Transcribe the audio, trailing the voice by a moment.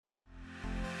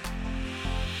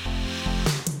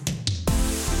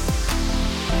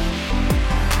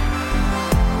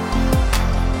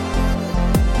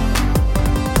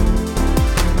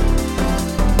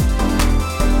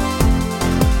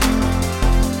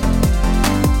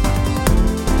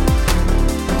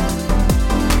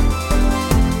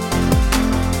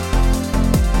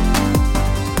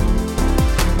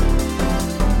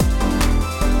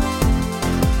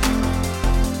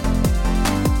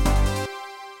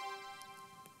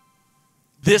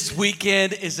This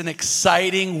weekend is an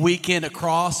exciting weekend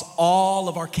across all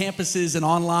of our campuses and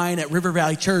online at River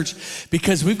Valley Church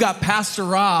because we've got Pastor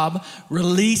Rob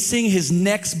releasing his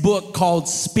next book called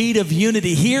Speed of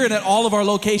Unity here and at all of our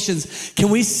locations. Can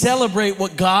we celebrate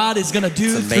what God is going to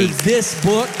do through this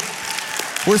book?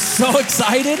 We're so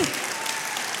excited.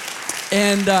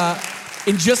 And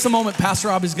in just a moment, Pastor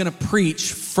Rob is going to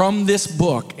preach from this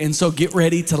book, and so get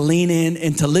ready to lean in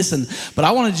and to listen. But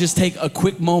I want to just take a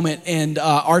quick moment, and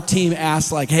our team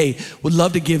asked, like, hey, would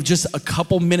love to give just a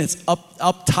couple minutes up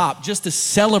top just to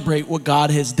celebrate what God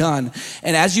has done.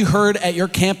 And as you heard at your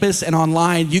campus and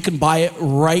online, you can buy it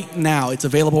right now. It's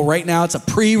available right now. It's a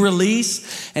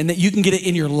pre-release, and that you can get it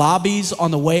in your lobbies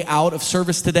on the way out of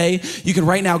service today. You can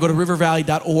right now go to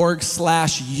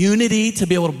rivervalley.org/unity to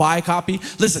be able to buy a copy.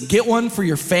 Listen, get one for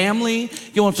your family,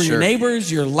 get one for your neighbors,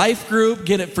 your life group,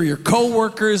 get it for your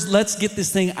coworkers. Let's get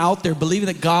this thing out there, believing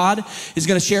that God is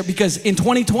going to share it, because in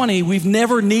 2020, we've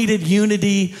never needed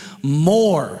unity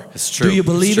more. It's true. Do you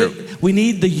believe it? We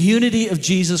need the unity of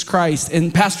Jesus Christ.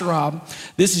 And Pastor Rob,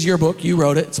 this is your book. You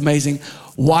wrote it. It's amazing.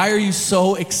 Why are you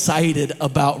so excited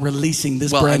about releasing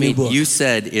this brand new book? You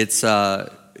said it's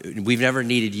we've never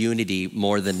needed unity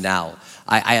more than now.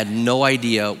 I had no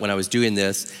idea when I was doing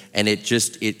this, and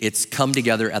it's come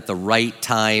together at the right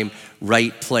time,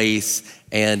 right place,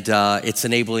 and it's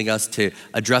enabling us to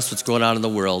address what's going on in the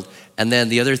world. And then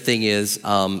the other thing is,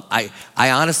 I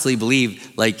honestly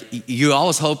believe, like, you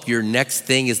always hope your next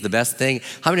thing is the best thing.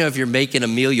 How many know if you're making a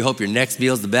meal, you hope your next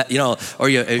meal is the best, or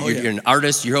you're an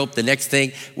artist, you hope the next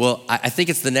thing, well, I think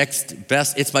it's the next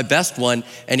best, it's my best one.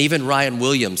 And even Ryan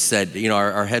Williams said,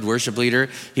 our head worship leader,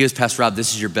 he was, Pastor Rob,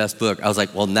 this is your best book. I was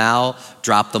like, well, now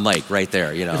drop the mic right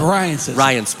there,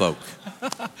 Ryan spoke.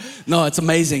 No, it's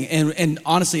amazing. And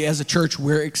honestly, as a church,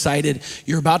 we're excited.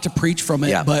 You're about to preach from it,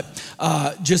 yeah. But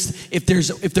just if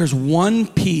there's one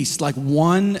piece,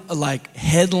 one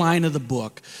headline of the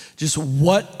book, just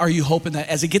what are you hoping that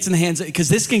as it gets in the hands of, because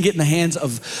this can get in the hands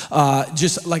of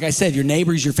just like I said, your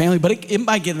neighbors, your family, but it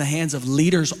might get in the hands of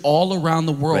leaders all around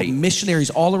the world, right.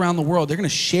 Missionaries all around the world. They're going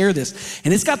to share this.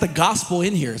 And it's got the gospel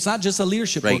in here. It's not just a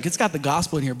leadership book. It's got the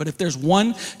gospel in here. But if there's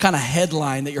one kind of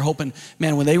headline that you're hoping,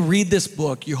 man, when they read this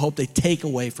book, you hope they take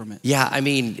away from it. Yeah,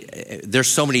 there's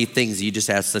so many things. You just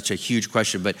asked such a huge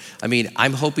question. But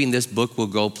I'm hoping this book will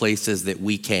go places that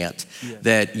we can't. Yeah.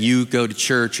 That you go to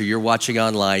church or you're watching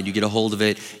online, you get a hold of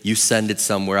it, you send it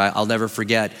somewhere. I'll never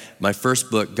forget, my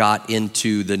first book got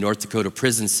into the North Dakota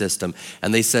prison system,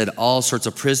 and they said all sorts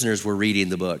of prisoners were reading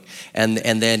the book. And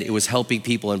then it was helping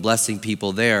people and blessing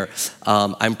people there.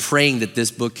 I'm praying that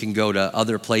this book can go to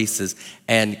other places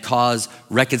and cause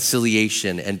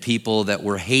reconciliation and people that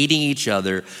were hating each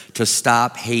other to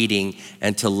stop hating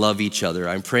and to love each other.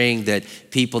 I'm praying that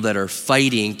people that are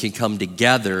fighting can come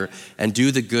together and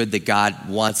do the good that God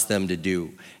wants them to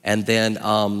do. And then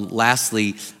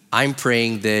lastly, I'm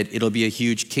praying that it'll be a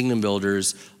huge Kingdom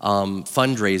Builders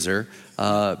fundraiser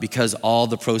because all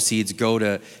the proceeds go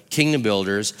to Kingdom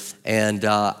Builders. And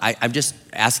I'm just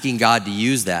asking God to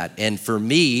use that. And for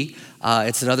me,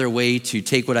 it's another way to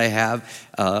take what I have,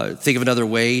 think of another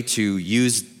way to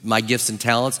use my gifts and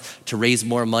talents to raise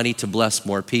more money to bless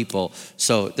more people.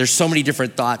 So there's so many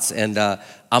different thoughts, and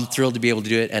I'm thrilled to be able to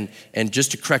do it. And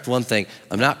just to correct one thing,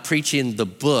 I'm not preaching the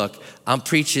book, I'm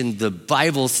preaching the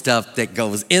Bible stuff that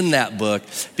goes in that book,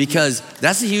 because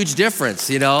that's a huge difference,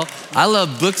 I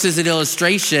love books as an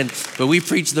illustration, but we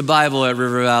preach the Bible at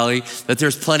River Valley, that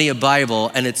there's plenty of Bible,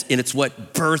 and it's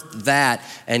what birthed that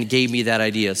and gave me that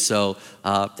idea. So,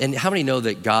 and how many know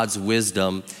that God's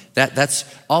wisdom, that's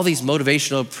all these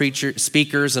motivational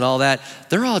speakers and all that,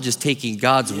 they're all just taking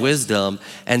God's wisdom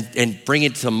and bring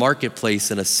it to marketplace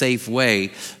in a safe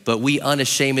way. But we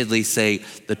unashamedly say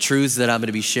the truths that I'm going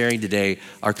to be sharing today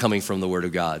are coming from the Word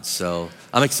of God. So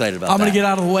I'm excited about that. I'm going to get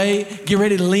out of the way. Get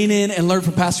ready to lean in and learn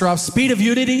from Pastor Rob. Speed of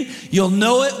Unity. You'll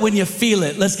know it when you feel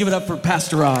it. Let's give it up for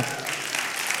Pastor Rob.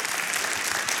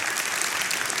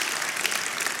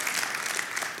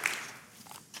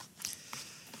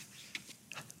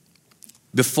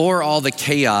 Before all the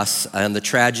chaos and the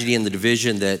tragedy and the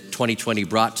division that 2020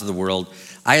 brought to the world,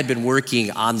 I had been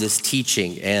working on this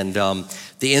teaching and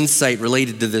the insight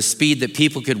related to the speed that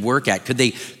people could work at. Could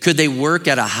they work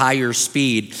at a higher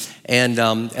speed? And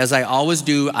as I always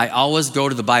do, I always go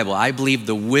to the Bible. I believe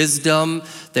the wisdom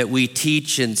that we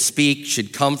teach and speak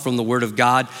should come from the Word of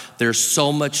God. There's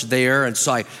so much there. And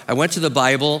so I went to the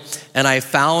Bible and I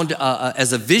found,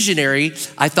 as a visionary,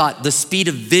 I thought the speed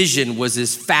of vision was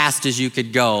as fast as you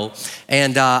could go.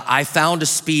 And I found a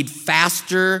speed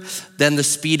faster than the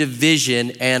speed of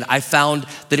vision, and I found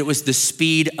that it was the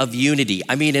speed of unity.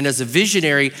 I mean, and as a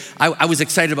visionary, I was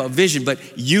excited about vision, but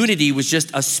unity was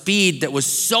just a speed that was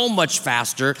so much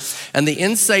faster. And the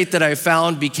insight that I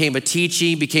found became a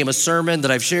teaching, became a sermon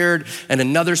that I've shared, and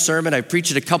another sermon. I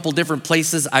preached at a couple different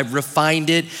places. I've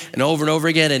refined it and over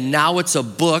again, and now it's a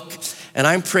book. And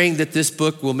I'm praying that this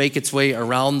book will make its way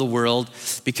around the world,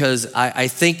 because I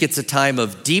think it's a time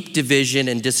of deep division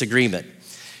and disagreement.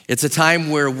 It's a time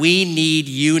where we need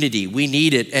unity. We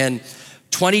need it. And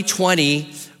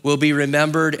 2020 will be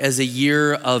remembered as a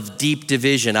year of deep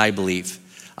division, I believe.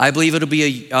 I believe it'll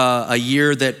be a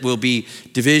year that will be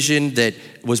division that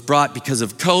was brought because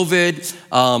of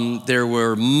COVID. There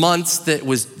were months there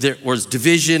was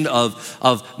division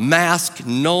of mask,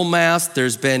 no mask.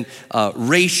 There's been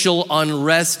racial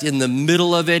unrest in the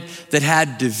middle of it that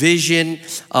had division.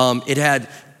 It had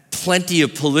plenty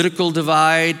of political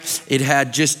divide. It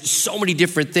had just so many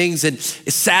different things. And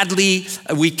sadly,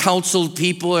 we counseled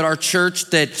people at our church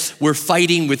that were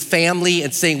fighting with family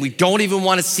and saying, we don't even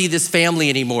want to see this family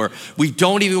anymore. We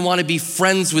don't even want to be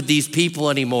friends with these people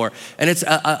anymore. And it's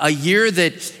a year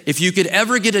that if you could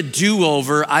ever get a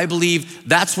do-over, I believe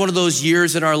that's one of those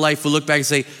years in our life we'll look back and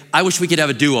say, I wish we could have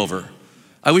a do-over.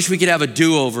 I wish we could have a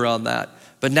do-over on that.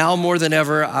 But now more than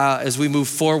ever, as we move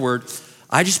forward,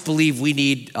 I just believe we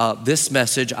need this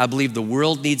message. I believe the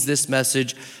world needs this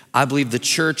message. I believe the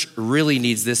church really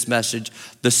needs this message,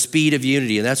 the speed of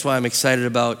unity. And that's why I'm excited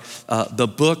about the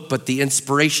book, but the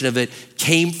inspiration of it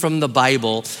came from the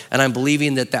Bible. And I'm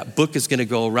believing that that book is gonna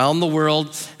go around the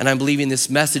world. And I'm believing this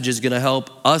message is gonna help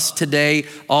us today,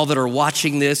 all that are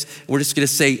watching this. We're just gonna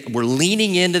say, we're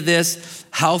leaning into this.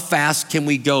 How fast can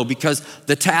we go? Because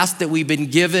the task that we've been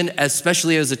given,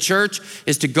 especially as a church,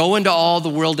 is to go into all the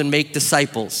world and make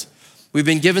disciples. We've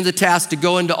been given the task to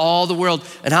go into all the world.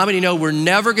 And how many know we're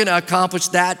never gonna accomplish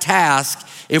that task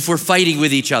if we're fighting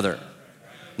with each other?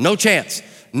 No chance.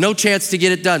 No chance to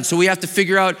get it done. So we have to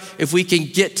figure out if we can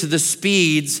get to the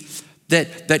speeds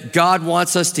that God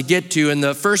wants us to get to. And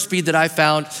the first speed that I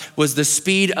found was the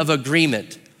speed of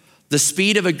agreement. The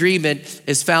speed of agreement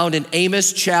is found in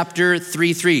Amos chapter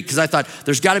 3:3, because I thought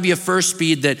there's got to be a first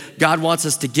speed that God wants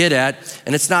us to get at,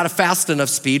 and it's not a fast enough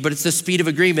speed, but it's the speed of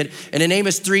agreement. And in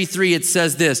Amos 3:3, it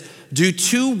says this: do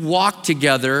two walk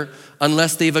together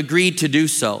unless they've agreed to do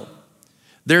so?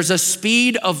 There's a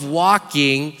speed of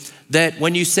walking that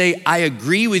when you say, I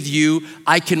agree with you,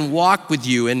 I can walk with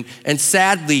you. And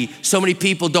sadly, so many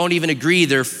people don't even agree.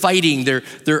 They're fighting,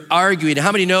 they're arguing.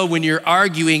 How many know when you're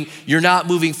arguing, you're not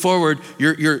moving forward,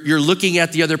 you're looking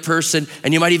at the other person,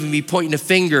 and you might even be pointing a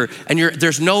finger, and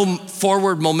there's no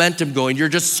forward momentum going. You're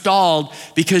just stalled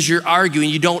because you're arguing,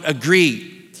 you don't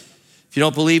agree. If you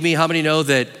don't believe me, how many know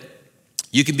that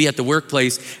you can be at the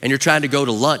workplace and you're trying to go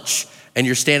to lunch and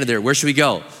you're standing there, where should we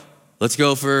go? Let's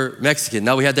go for Mexican.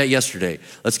 No, we had that yesterday.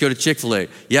 Let's go to Chick-fil-A.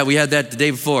 Yeah, we had that the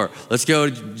day before. Let's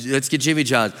get Jimmy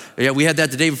John's. Yeah, we had that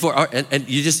the day before. And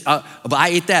you just, but I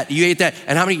ate that, you ate that.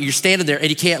 And how many, you're standing there and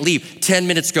you can't leave. 10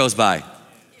 minutes goes by.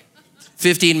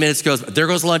 15 minutes goes by. There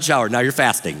goes lunch hour. Now you're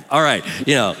fasting. All right,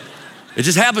 it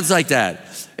just happens like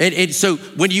that. And so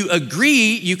when you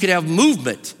agree, you can have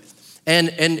movement. And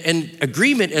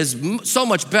agreement is so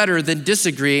much better than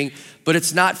disagreeing, but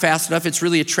it's not fast enough. It's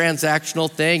really a transactional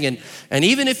thing. And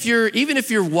even if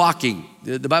you're walking,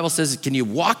 the Bible says, can you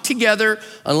walk together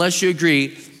unless you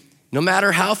agree? No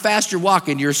matter how fast you're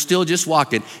walking, you're still just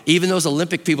walking. Even those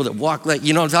Olympic people that walk, like,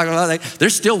 you know what I'm talking about? Like,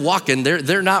 they're still walking.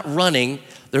 They're not running.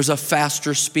 There's a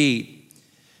faster speed.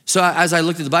 So as I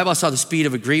looked at the Bible, I saw the speed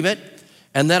of agreement,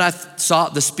 and then I saw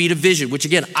the speed of vision, which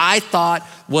again, I thought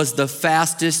was the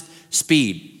fastest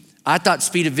speed. I thought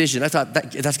speed of vision, I thought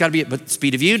that's gotta be it, but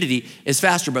speed of unity is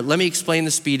faster. But let me explain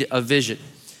the speed of vision.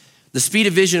 The speed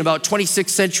of vision, about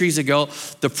 26 centuries ago,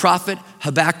 the prophet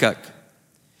Habakkuk,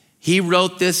 he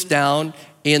wrote this down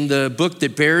in the book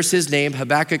that bears his name,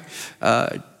 Habakkuk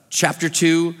chapter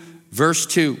 2, verse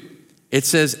 2. It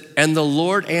says, and the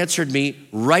Lord answered me,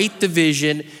 write the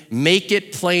vision, make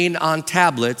it plain on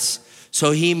tablets,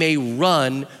 so he may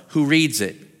run who reads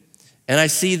it. And I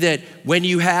see that when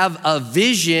you have a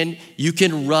vision, you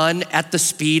can run at the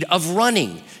speed of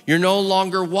running. You're no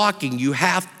longer walking. You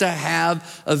have to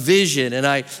have a vision. And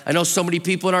I know so many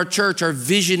people in our church are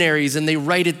visionaries and they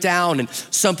write it down. And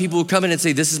some people will come in and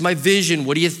say, this is my vision.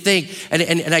 What do you think?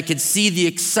 And I can see the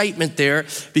excitement there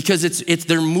because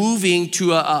they're moving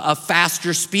to a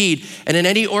faster speed. And in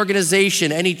any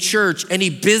organization, any church, any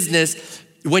business,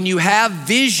 when you have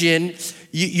vision,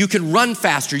 you can run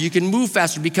faster, you can move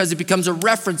faster because it becomes a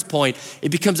reference point. It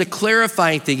becomes a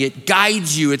clarifying thing. It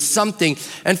guides you, it's something.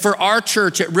 And for our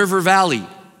church at River Valley,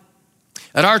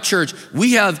 at our church,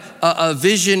 we have a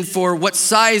vision for what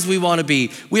size we want to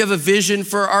be. We have a vision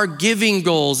for our giving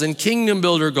goals and kingdom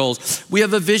builder goals. We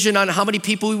have a vision on how many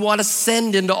people we want to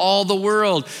send into all the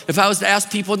world. If I was to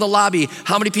ask people in the lobby,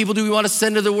 how many people do we want to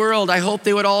send to the world? I hope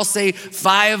they would all say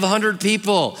 500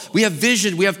 people. We have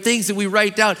vision. We have things that we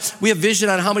write down. We have vision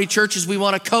on how many churches we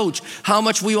want to coach, how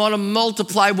much we want to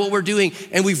multiply what we're doing.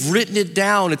 And we've written it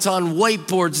down. It's on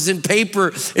whiteboards. It's in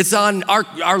paper. It's on our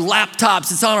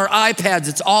laptops. It's on our iPads.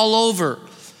 It's all over.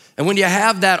 And when you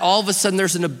have that, all of a sudden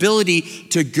there's an ability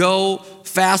to go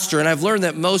faster. And I've learned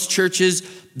that most churches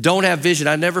don't have vision.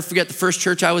 I never forget the first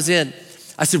church I was in.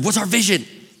 I said, what's our vision?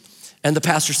 And the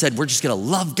pastor said, we're just gonna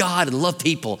love God and love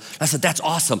people. I said, that's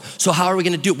awesome. So how are we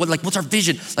gonna do it? What's our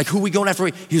vision? Like, who are we going after?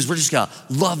 He was, we're just gonna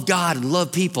love God and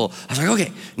love people. I was like,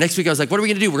 okay. Next week I was like, what are we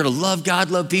gonna do? We're gonna love God,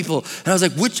 love people. And I was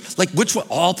like, which one?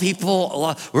 All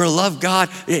people, we're gonna love God.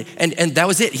 And that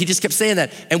was it. He just kept saying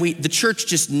that. And the church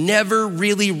just never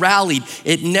really rallied.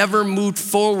 It never moved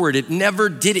forward. It never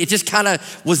did. It just kind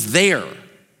of was there.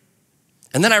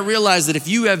 And then I realized that if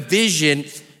you have vision,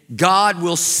 God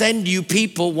will send you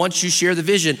people once you share the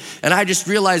vision. And I just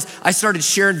realized I started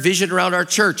sharing vision around our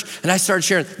church. And I started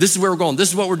sharing, this is where we're going. This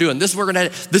is what we're doing. This is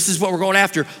what we're going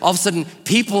after. All of a sudden,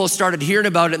 people started hearing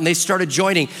about it and they started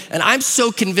joining. And I'm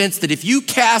so convinced that if you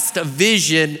cast a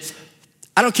vision,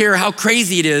 I don't care how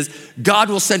crazy it is, God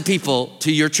will send people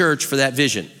to your church for that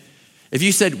vision. If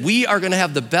you said, we are going to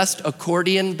have the best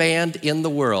accordion band in the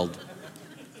world,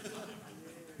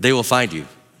 they will find you.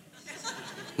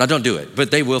 Now, don't do it,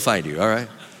 but they will find you, all right?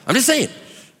 I'm just saying.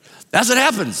 That's what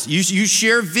happens. You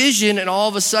share vision and all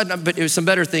of a sudden, but some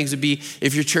better things would be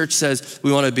if your church says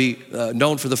we want to be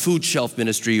known for the food shelf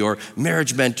ministry or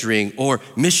marriage mentoring or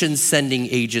mission sending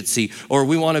agency, or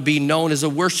we want to be known as a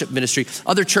worship ministry.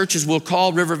 Other churches will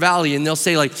call River Valley and they'll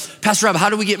say like, Pastor Rob, how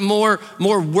do we get more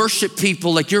worship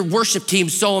people? Like your worship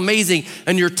team's so amazing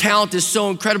and your talent is so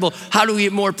incredible. How do we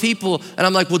get more people? And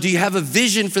I'm like, well, do you have a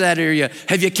vision for that area?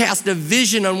 Have you cast a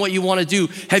vision on what you want to do?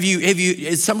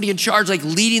 Is somebody in charge like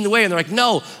leading the way? And they're like,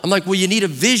 no. I'm like, well, you need a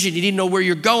vision. You need to know where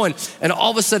you're going. And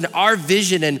all of a sudden, our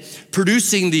vision and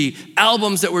producing the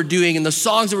albums that we're doing and the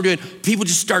songs that we're doing, people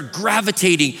just start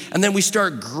gravitating. And then we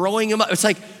start growing them up. It's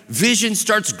like vision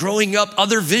starts growing up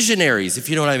other visionaries, if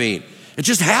you know what I mean. It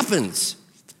just happens.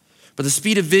 But the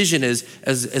speed of vision is,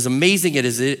 as amazing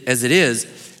as it is,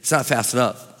 it's not fast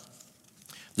enough.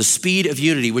 The speed of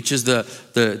unity, which is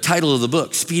the title of the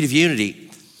book, Speed of Unity.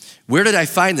 Where did I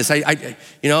find this? I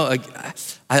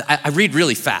read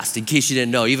really fast, in case you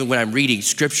didn't know. Even when I'm reading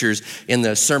scriptures in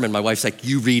the sermon, my wife's like,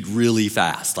 you read really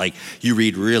fast. Like, you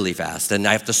read really fast. And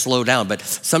I have to slow down. But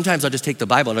sometimes I'll just take the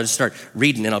Bible and I'll just start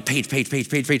reading and I'll page.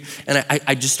 And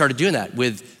I just started doing that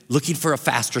with looking for a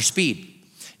faster speed.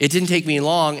 It didn't take me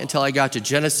long until I got to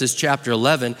Genesis chapter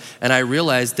 11, and I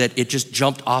realized that it just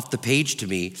jumped off the page to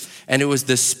me. And it was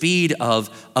the speed of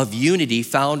unity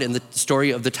found in the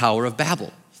story of the Tower of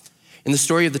Babel. In the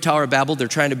story of the Tower of Babel, they're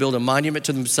trying to build a monument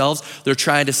to themselves. They're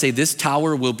trying to say this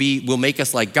tower will make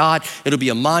us like God. It'll be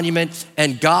a monument.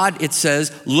 And God, it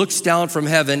says, looks down from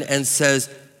heaven and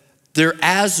says, they're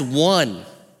as one.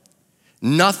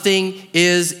 Nothing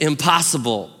is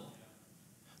impossible.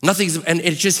 And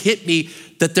it just hit me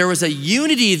that there was a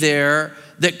unity there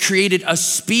that created a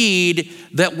speed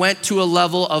that went to a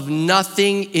level of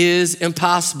nothing is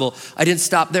impossible. I didn't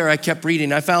stop there. I kept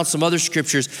reading. I found some other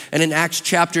scriptures. And in Acts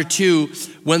chapter 2,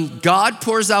 when God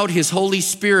pours out his Holy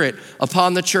Spirit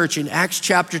upon the church, in Acts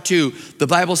chapter 2, the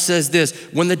Bible says this: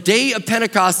 when the day of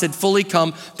Pentecost had fully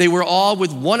come, they were all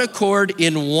with one accord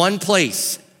in one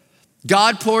place.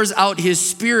 God pours out his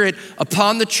Spirit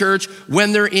upon the church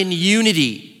when they're in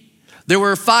unity. There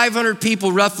were 500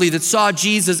 people roughly that saw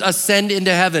Jesus ascend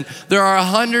into heaven. There are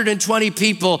 120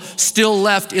 people still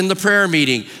left in the prayer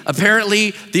meeting.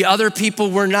 Apparently, the other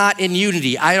people were not in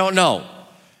unity. I don't know.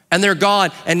 And they're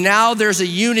gone. And now there's a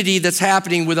unity that's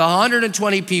happening with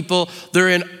 120 people. They're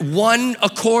in one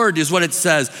accord is what it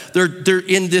says. They're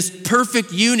in this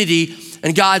perfect unity.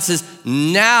 And God says,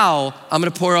 now I'm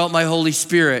going to pour out my Holy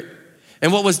Spirit.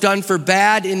 And what was done for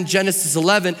bad in Genesis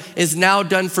 11 is now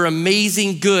done for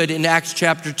amazing good in Acts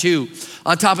chapter 2.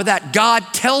 On top of that, God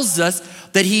tells us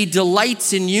that he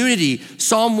delights in unity.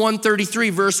 Psalm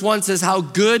 133 verse 1 says how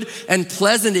good and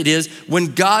pleasant it is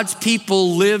when God's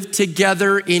people live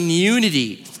together in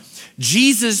unity.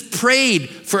 Jesus prayed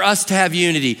for us to have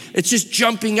unity. It's just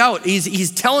jumping out.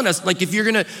 He's telling us, like, if you're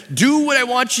gonna do what I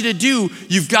want you to do,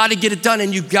 you've got to get it done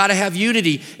and you've got to have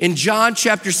unity. In John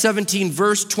chapter 17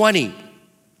 verse 20,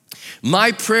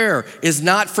 my prayer is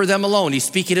not for them alone. He's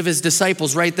speaking of his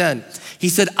disciples right then. He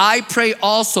said, I pray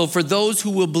also for those who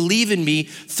will believe in me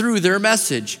through their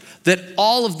message, that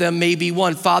all of them may be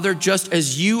one. Father, just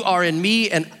as you are in me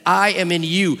and I am in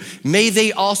you, may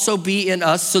they also be in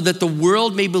us, so that the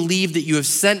world may believe that you have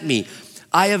sent me.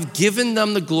 I have given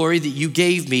them the glory that you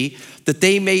gave me, that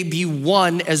they may be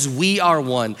one as we are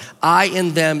one, I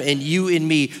in them and you in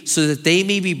me, so that they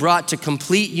may be brought to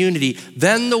complete unity.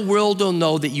 Then the world will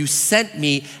know that you sent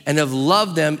me and have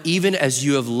loved them even as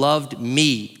you have loved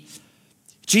me.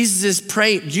 Jesus is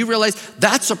praying. Do you realize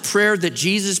that's a prayer that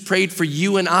Jesus prayed for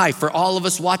you and I, for all of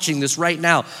us watching this right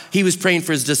now? He was praying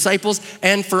for his disciples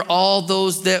and for all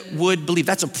those that would believe.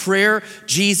 That's a prayer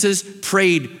Jesus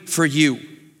prayed for you.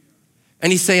 And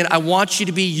he's saying, I want you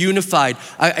to be unified.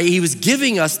 He was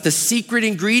giving us the secret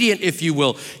ingredient, if you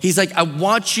will. He's like, I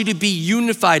want you to be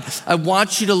unified. I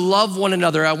want you to love one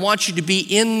another. I want you to be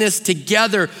in this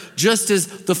together, just as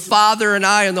the Father and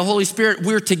I and the Holy Spirit,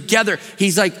 we're together.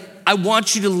 He's like, I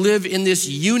want you to live in this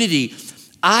unity.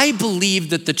 I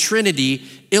believe that the Trinity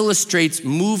illustrates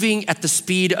moving at the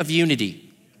speed of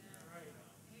unity.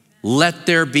 Let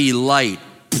there be light.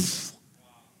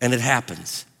 And it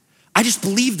happens. I just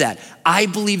believe that. I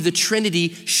believe the Trinity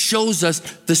shows us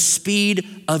the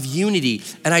speed of unity.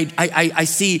 And I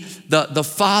see the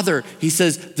Father, he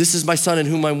says, this is my Son in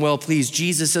whom I'm well pleased.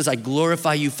 Jesus says, I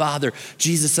glorify you, Father.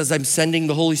 Jesus says, I'm sending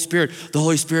the Holy Spirit. The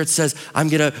Holy Spirit says, I'm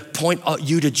gonna point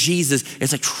you to Jesus.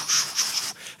 It's like,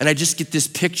 and I just get this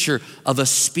picture of a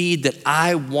speed that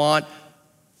I want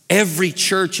every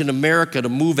church in America to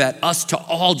move at, us to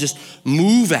all just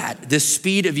move at this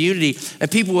speed of unity.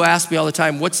 And people will ask me all the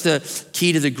time, what's the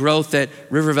key to the growth at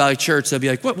River Valley Church? They'll be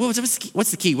like, what's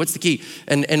the key? What's the key?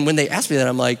 And when they ask me that,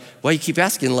 I'm like, well, you keep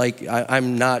asking, like,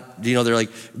 I'm not, they're like,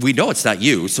 we know it's not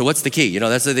you, so what's the key?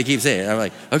 That's what they keep saying. And I'm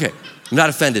like, okay, I'm not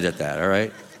offended at that, all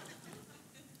right?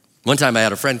 One time I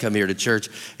had a friend come here to church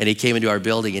and he came into our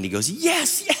building and he goes,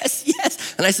 yes, yes,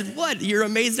 yes. And I said, what? You're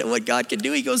amazed at what God can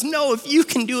do? He goes, no, if you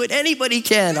can do it, anybody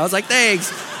can. I was like,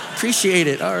 thanks, appreciate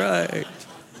it, all right.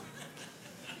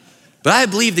 But I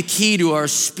believe the key to our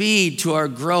speed, to our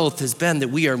growth has been that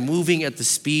we are moving at the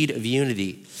speed of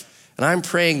unity. And I'm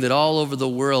praying that all over the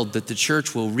world that the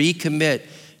church will recommit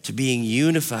to being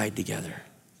unified together.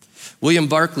 William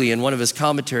Barclay, in one of his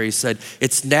commentaries, said,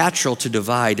 it's natural to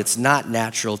divide, it's not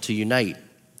natural to unite.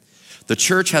 The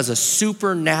church has a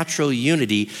supernatural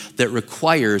unity that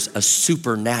requires a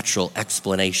supernatural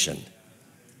explanation.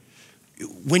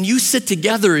 When you sit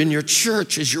together in your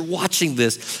church as you're watching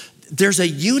this, there's a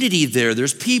unity there.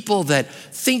 There's people that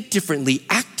think differently,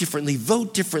 act differently,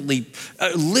 vote differently,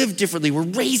 live differently, were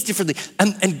raised differently.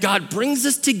 And God brings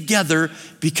us together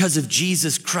because of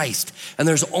Jesus Christ. And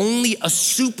there's only a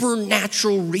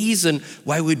supernatural reason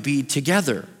why we'd be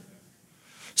together.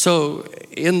 So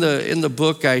in the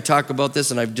book, I talk about this,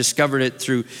 and I've discovered it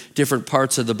through different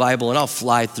parts of the Bible, and I'll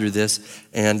fly through this.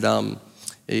 And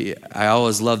I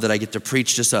always love that I get to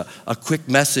preach just a quick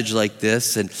message like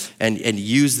this and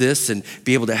use this and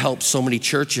be able to help so many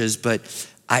churches. But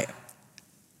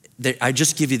I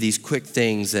just give you these quick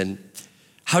things. And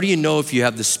how do you know if you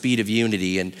have the speed of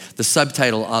unity? And the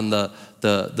subtitle on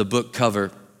the book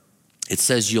cover, it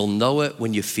says, you'll know it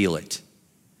when you feel it.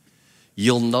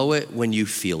 You'll know it when you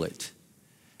feel it.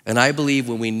 And I believe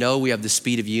when we know we have the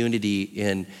speed of unity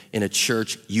in a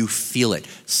church, you feel it.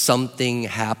 Something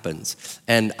happens.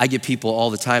 And I get people all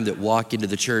the time that walk into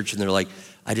the church and they're like,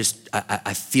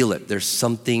 I feel it. There's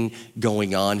something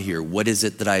going on here. What is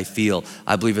it that I feel?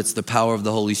 I believe it's the power of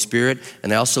the Holy Spirit.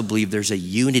 And I also believe there's a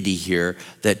unity here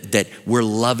that we're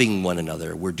loving one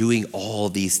another. We're doing all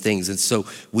these things. And so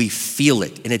we feel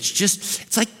it. And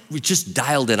it's like we just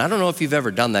dialed in. I don't know if you've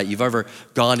ever done that. You've ever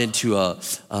gone into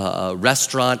a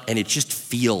restaurant and it just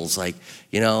feels like,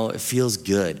 it feels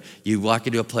good. You walk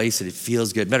into a place and it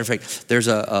feels good. Matter of fact, there's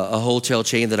a hotel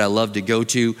chain that I love to go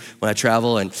to when I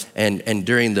travel, and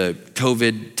during the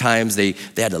COVID times, they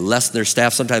had to lessen their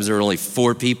staff. Sometimes there were only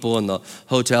 4 people in the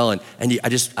hotel, and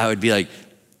I would be like,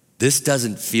 this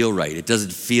doesn't feel right. It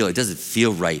doesn't feel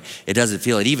right. It doesn't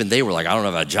feel it. Even they were like, I don't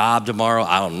have a job tomorrow.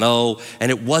 I don't know. And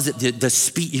it wasn't the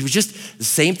speed. It was just the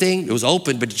same thing. It was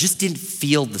open, but it just didn't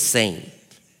feel the same.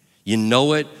 You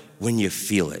know it when you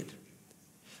feel it.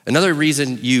 Another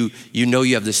reason you know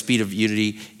you have the speed of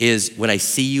unity is when I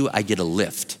see you, I get a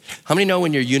lift. How many know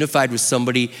when you're unified with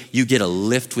somebody, you get a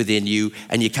lift within you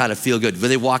and you kind of feel good? When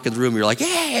they walk in the room, you're like,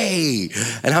 hey.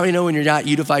 And how many know when you're not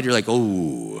unified, you're like,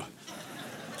 oh.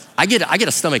 I get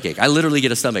a stomach ache. I literally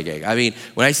get a stomach ache. I mean,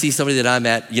 when I see somebody that I'm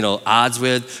at, odds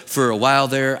with, for a while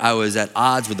there, I was at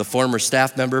odds with a former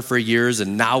staff member for years,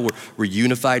 and now we're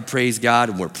unified, praise God,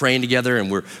 and we're praying together,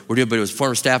 and we're doing, but it was a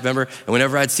former staff member, and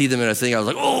whenever I'd see them in a thing, I was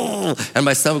like, oh, and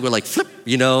my stomach would like flip,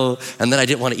 and then I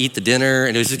didn't want to eat the dinner,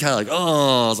 and it was just kind of like,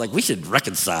 oh, I was like, we should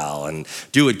reconcile and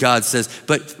do what God says.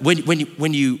 But when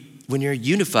you're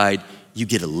unified, you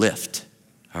get a lift,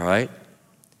 all right?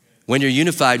 When you're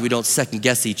unified, we don't second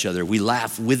guess each other. We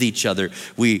laugh with each other.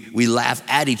 We laugh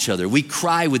at each other. We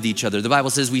cry with each other. The Bible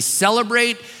says we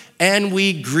celebrate and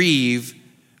we grieve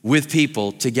with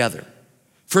people together.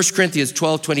 1 Corinthians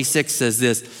 12:26 says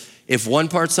this, if one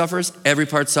part suffers, every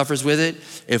part suffers with it.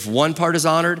 If one part is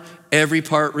honored, every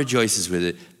part rejoices with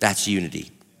it. That's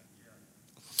unity.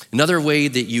 Another way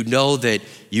that you know that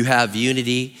you have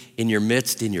unity in your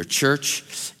midst, in your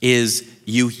church, is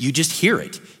you just hear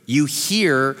it. You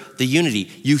hear the unity.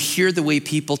 You hear the way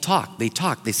people talk.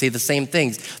 They say the same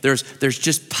things. There's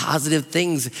just positive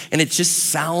things, and it just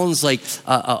sounds like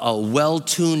a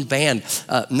well-tuned band.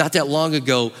 Not that long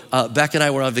ago, Beck and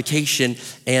I were on vacation,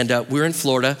 and we were in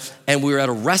Florida, and we were at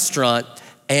a restaurant,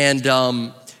 and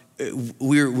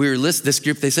we were listening to this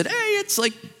group. They said, hey, it's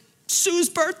like Sue's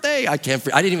birthday. I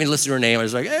didn't even listen to her name. I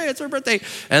was like, hey, it's her birthday.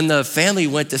 And the family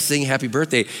went to sing happy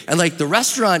birthday. And like the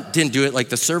restaurant didn't do it like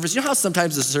the servers. You know how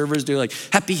sometimes the servers do like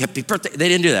happy birthday? They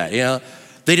didn't do that,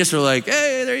 They just were like,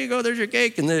 hey, there you go, there's your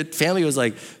cake. And the family was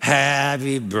like,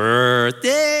 happy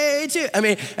birthday to you. I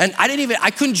mean, and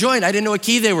I couldn't join. I didn't know what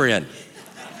key they were in.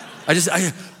 I was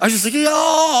just like,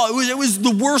 it was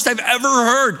the worst I've ever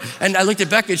heard. And I looked at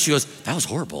Becca and she goes, that was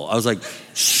horrible. I was like,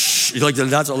 shh, like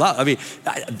not so loud. I mean,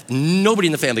 nobody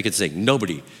in the family could sing,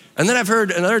 nobody. And then I've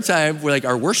heard another time where like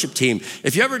our worship team,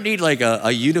 if you ever need like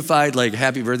a unified like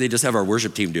happy birthday, just have our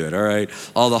worship team do it, all right?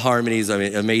 All the harmonies, I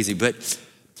mean, amazing. But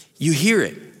you hear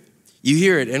it.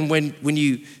 And when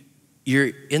you're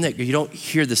in that, you don't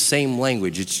hear the same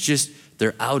language. It's just,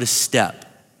 they're out of step.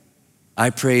 I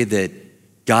pray that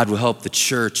God will help the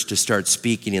church to start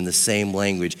speaking in the same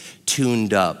language,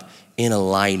 tuned up, in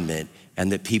alignment,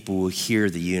 and that people will hear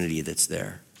the unity that's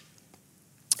there.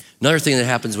 Another thing that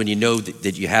happens when you know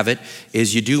that you have it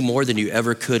is you do more than you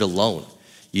ever could alone.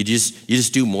 You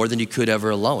just do more than you could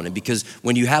ever alone. And because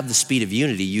when you have the speed of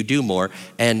unity, you do more.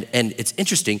 And it's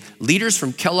interesting, leaders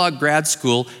from Kellogg Grad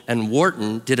School and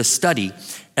Wharton did a study,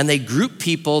 and they grouped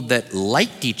people that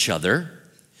liked each other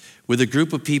with a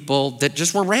group of people that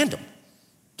just were random.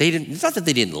 It's not that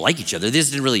they didn't like each other, they just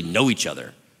didn't really know each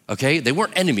other, okay? They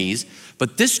weren't enemies,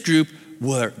 but this group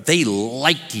they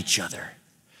liked each other.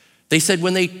 They said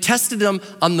when they tested them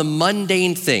on the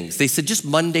mundane things, they said just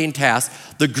mundane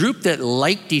tasks, the group that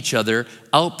liked each other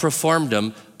outperformed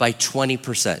them by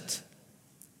 20%.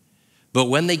 But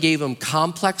when they gave them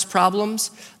complex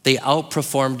problems, they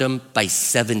outperformed them by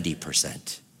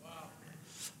 70%.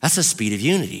 That's the speed of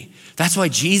unity. That's why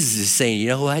Jesus is saying, you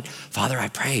know what? Father, I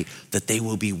pray that they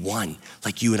will be one,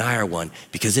 like you and I are one,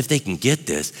 because if they can get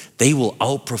this, they will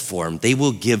outperform. They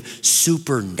will give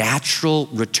supernatural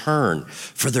return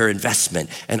for their investment.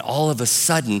 And all of a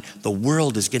sudden, the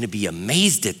world is going to be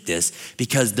amazed at this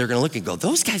because they're going to look and go,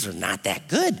 those guys are not that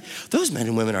good. Those men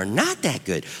and women are not that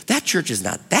good. That church is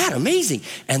not that amazing.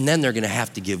 And then they're going to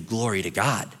have to give glory to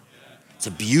God. It's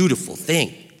a beautiful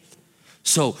thing.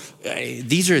 So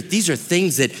these are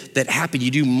things that happen.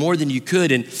 You do more than you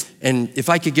could. And if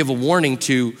I could give a warning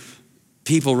to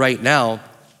people right now,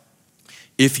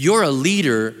 if you're a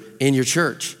leader in your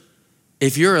church,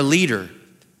 if you're a leader,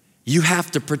 you have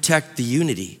to protect the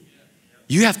unity.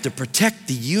 You have to protect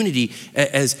the unity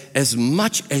as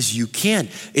much as you can.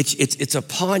 It's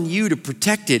upon you to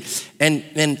protect it.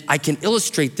 And I can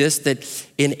illustrate this, that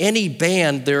in any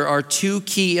band, there are two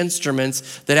key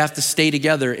instruments that have to stay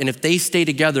together. And if they stay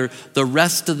together, the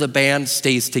rest of the band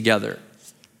stays together.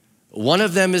 One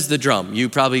of them is the drum. You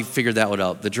probably figured that one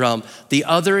out, the drum. The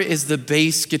other is the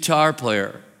bass guitar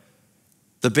player.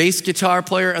 The bass guitar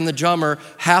player and the drummer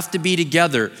have to be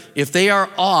together. If they are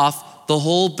off, the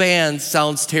whole band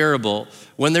sounds terrible.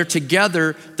 When they're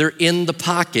together, they're in the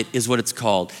pocket is what it's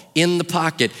called, in the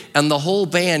pocket. And the whole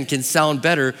band can sound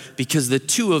better because the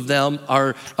two of them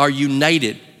are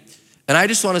united. And I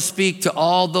just want to speak to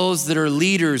all those that are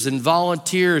leaders and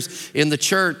volunteers in the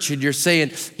church. And you're saying,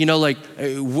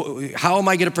 how am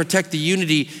I going to protect the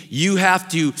unity? You have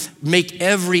to make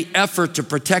every effort to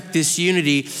protect this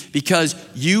unity because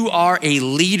you are a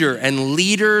leader and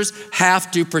leaders have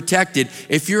to protect it.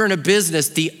 If you're in a business,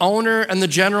 the owner and the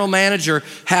general manager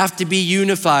have to be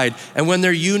unified. And when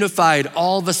they're unified,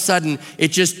 all of a sudden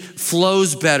it just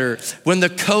flows better. When the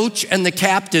coach and the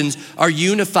captains are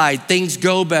unified, things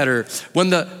go better.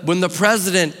 When the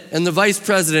president and the vice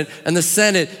president and the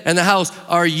Senate and the House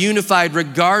are unified,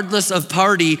 regardless of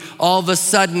party, all of a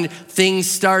sudden things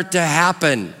start to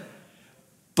happen.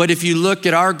 But if you look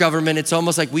at our government, it's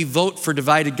almost like we vote for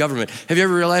divided government. Have you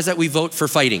ever realized that? We vote for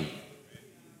fighting.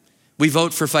 We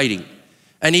vote for fighting.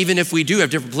 And even if we do have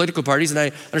different political parties, and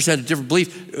I understand a different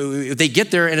belief, they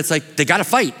get there and it's like, they gotta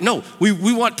fight. No,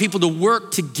 we want people to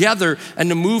work together and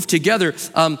to move together.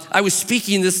 I was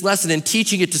speaking this lesson and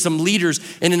teaching it to some leaders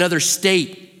in another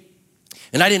state.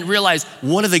 And I didn't realize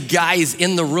one of the guys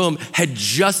in the room had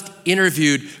just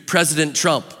interviewed President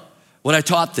Trump when I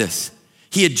taught this.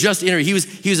 He had just interviewed,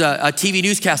 he was a TV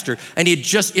newscaster, and he had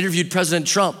just interviewed President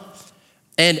Trump.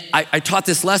 And I taught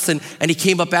this lesson, and he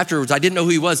came up afterwards. I didn't know who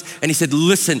he was, and he said,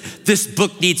 listen, this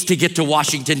book needs to get to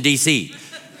Washington, D.C.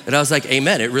 And I was like,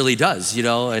 amen, it really does,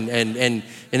 and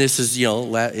this is,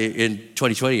 in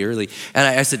 2020 early. And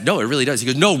I said, no, it really does. He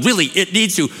goes, no, really, it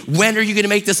needs to. When are you gonna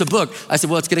make this a book? I said,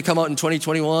 well, it's gonna come out in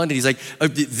 2021. And he's like,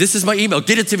 this is my email,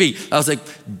 get it to me. I was like,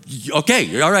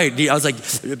 okay, all right. I was like,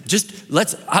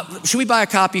 should we buy a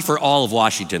copy for all of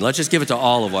Washington? Let's just give it to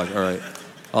all of Washington. All right,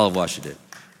 all of Washington,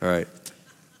 all right.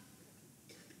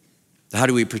 How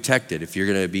do we protect it? If you're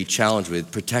gonna be challenged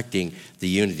with protecting the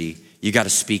unity, you gotta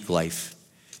speak life.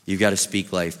 You gotta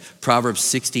speak life. Proverbs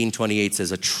 16:28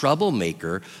 says, a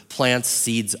troublemaker plants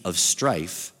seeds of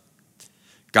strife.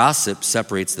 Gossip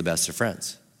separates the best of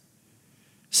friends.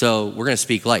 So we're gonna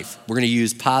speak life. We're gonna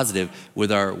use positive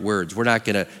with our words. We're not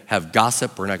gonna have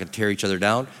gossip. We're not gonna tear each other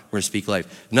down. We're gonna speak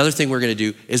life. Another thing we're gonna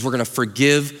do is we're gonna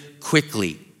forgive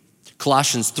quickly.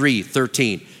 Colossians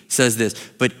 3:13 says this,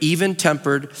 but be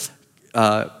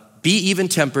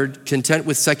even-tempered, content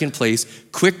with second place,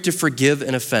 quick to forgive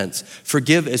an offense.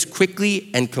 Forgive as quickly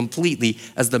and completely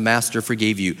as the master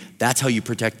forgave you. That's how you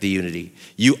protect the unity.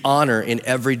 You honor in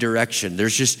every direction.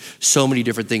 There's just so many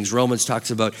different things. Romans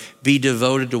talks about be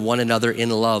devoted to one another in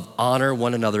love. Honor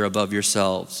one another above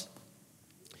yourselves.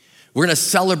 We're gonna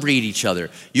celebrate each other.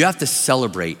 You have to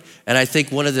celebrate. And I think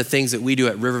one of the things that we do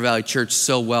at River Valley Church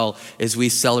so well is we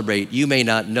celebrate. You may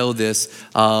not know this,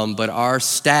 but our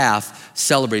staff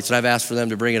celebrates. And I've asked for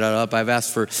them to bring it on up. I've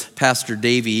asked for Pastor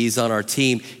Davey, he's on our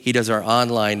team. He does our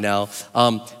online now.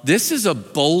 This is a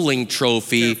bowling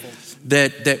trophy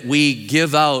that we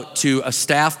give out to a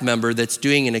staff member that's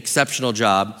doing an exceptional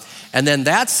job. And then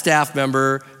that staff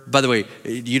member, by the way,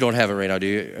 you don't have it right now, do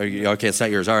you? Okay, it's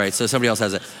not yours. All right, so somebody else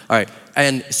has it. All right,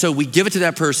 and so we give it to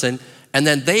that person, and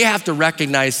then they have to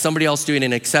recognize somebody else doing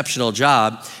an exceptional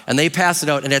job, and they pass it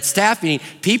out. And at staff meeting,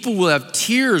 people will have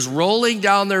tears rolling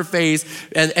down their face,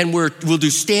 and we'll do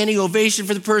standing ovation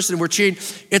for the person, and we're cheering.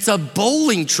 It's a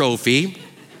bowling trophy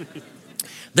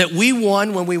that we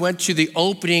won when we went to the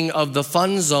opening of the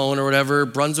Fun Zone or whatever,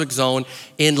 Brunswick Zone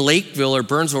in Lakeville or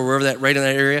Burnsville, wherever that, right in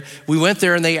that area. We went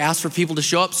there and they asked for people to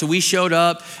show up. So we showed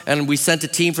up and we sent a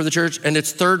team from the church and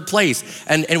it's third place.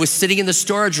 And it was sitting in the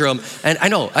storage room. And I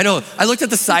know. I looked at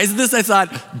the size of this, I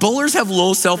thought, bowlers have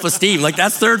low self-esteem. Like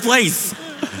that's third place.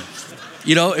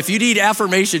 If you need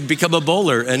affirmation, become a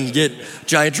bowler and get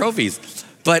giant trophies.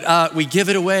 But we give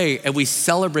it away and we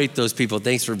celebrate those people.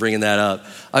 Thanks for bringing that up.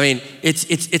 I mean,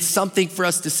 it's something for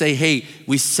us to say, hey,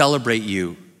 we celebrate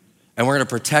you. And we're gonna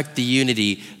protect the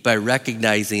unity by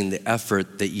recognizing the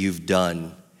effort that you've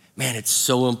done. Man, it's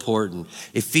so important.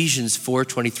 Ephesians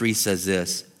 4:23 says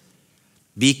this,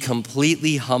 be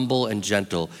completely humble and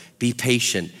gentle. Be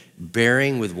patient,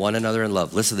 bearing with one another in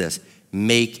love. Listen to this.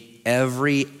 Make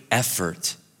every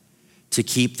effort to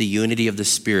keep the unity of the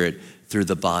Spirit through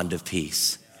the bond of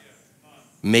peace.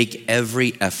 Make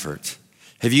every effort.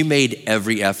 Have you made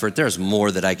every effort? There's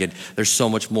so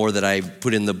much more that I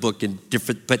put in the book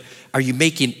but are you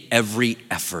making every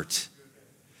effort?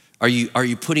 Are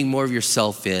you putting more of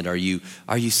yourself in? Are you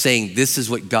saying this is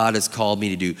what God has called me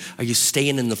to do? Are you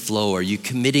staying in the flow? Are you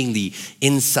committing the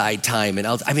inside time and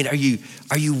out? I mean,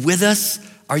 are you with us?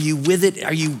 Are you with it?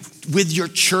 Are you with your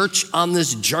church on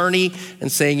this journey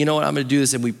and saying, you know what, I'm gonna do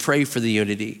this, and we pray for the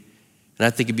unity. And I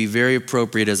think it'd be very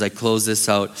appropriate as I close this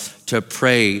out to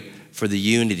pray for the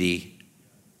unity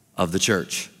of the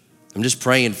church. I'm just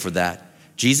praying for that.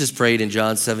 Jesus prayed in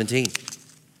John 17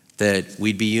 that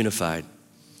we'd be unified.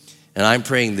 And I'm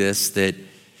praying this, that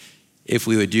if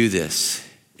we would do this,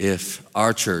 if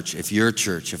our church, if your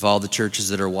church, if all the churches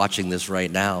that are watching this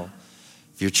right now,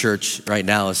 if your church right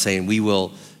now is saying we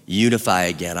will unify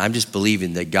again, I'm just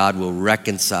believing that God will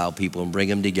reconcile people and bring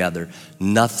them together.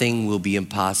 Nothing will be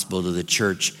impossible to the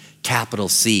church, capital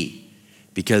C,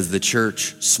 because the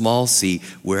church, small c,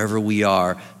 wherever we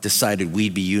are, decided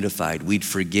we'd be unified, we'd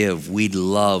forgive, we'd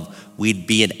love, we'd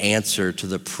be an answer to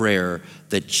the prayer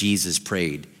that Jesus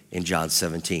prayed in John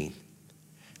 17.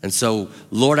 And so,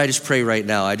 Lord, I just pray right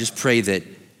now, I just pray that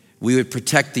we would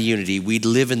protect the unity, we'd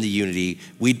live in the unity,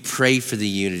 we'd pray for the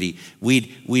unity,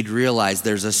 we'd realize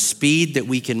there's a speed that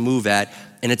we can move at,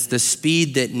 and it's the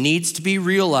speed that needs to be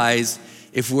realized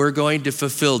if we're going to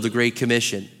fulfill the Great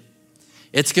Commission.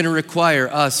 It's going to require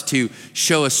us to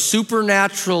show a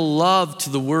supernatural love to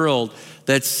the world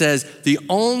that says the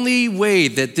only way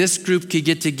that this group could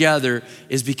get together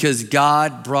is because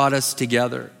God brought us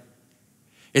together.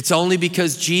 It's only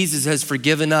because Jesus has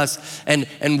forgiven us, and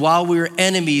while we were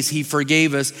enemies, he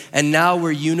forgave us, and now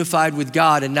we're unified with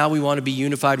God, and now we want to be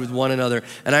unified with one another.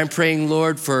 And I'm praying,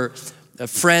 Lord, for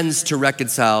friends to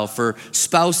reconcile, for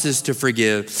spouses to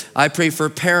forgive. I pray for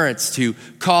parents to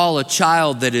call a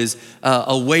child that is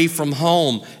away from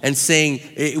home and saying,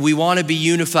 we want to be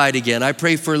unified again. I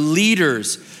pray for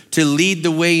leaders to lead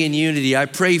the way in unity. I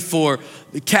pray for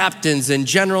captains and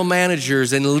general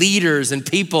managers and leaders and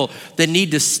people that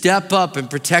need to step up and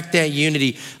protect that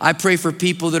unity. I pray for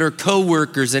people that are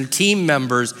co-workers and team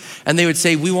members, and they would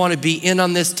say, we want to be in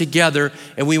on this together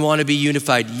and we want to be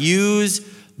unified. Use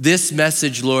this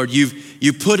message, Lord.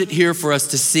 You put it here for us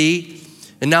to see,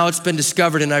 and now it's been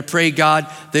discovered, and I pray,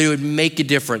 God, that it would make a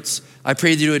difference. I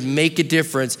pray that it would make a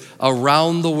difference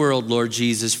around the world, Lord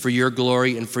Jesus, for your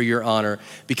glory and for your honor,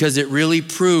 because it really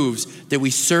proves that we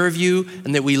serve you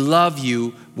and that we love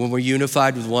you when we're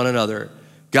unified with one another.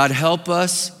 God, help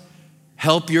us,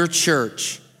 help your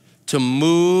church to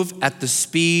move at the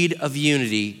speed of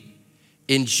unity.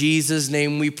 In Jesus'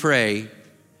 name we pray,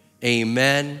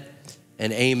 amen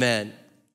and amen.